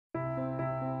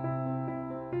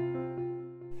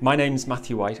My name's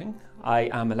Matthew Whiting. I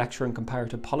am a lecturer in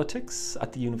comparative politics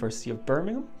at the University of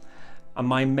Birmingham, and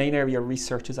my main area of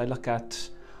research is I look at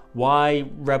why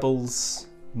rebels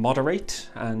moderate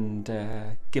and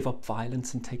give up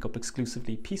violence and take up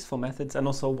exclusively peaceful methods, and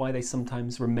also why they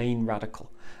sometimes remain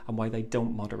radical and why they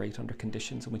don't moderate under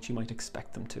conditions in which you might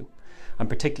expect them to. I'm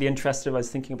particularly interested, I was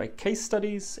thinking about case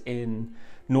studies in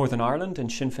Northern Ireland, in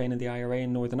Sinn Féin and the IRA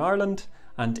in Northern Ireland,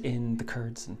 and in the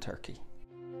Kurds in Turkey.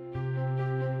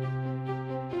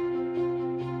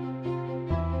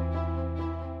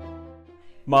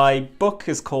 My book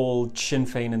is called Sinn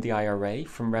Féin and the IRA,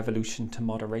 From Revolution to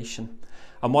Moderation.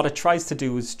 And what it tries to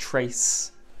do is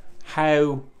trace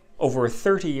how, over a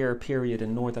 30-year period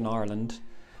in Northern Ireland,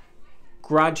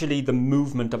 gradually the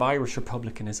movement of Irish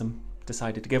republicanism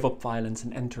decided to give up violence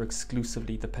and enter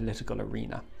exclusively the political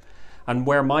arena. And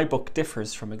where my book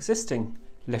differs from existing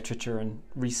literature and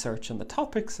research on the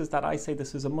topics is that I say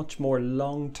this is a much more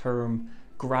long-term,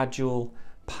 gradual,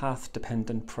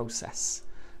 path-dependent process.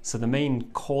 So the main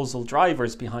causal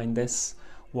drivers behind this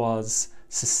was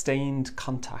sustained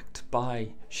contact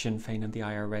by Sinn Féin and the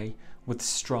IRA with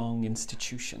strong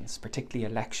institutions,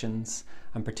 particularly elections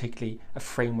and particularly a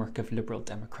framework of liberal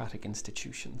democratic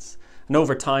institutions. And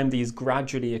over time, these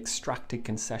gradually extracted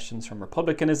concessions from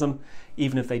republicanism,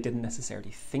 even if they didn't necessarily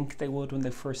think they would when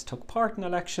they first took part in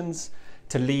elections,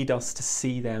 to lead us to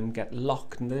see them get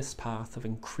locked in this path of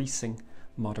increasing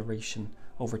moderation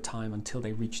over time until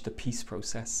they reached the peace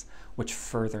process, which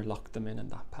further locked them in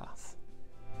that path.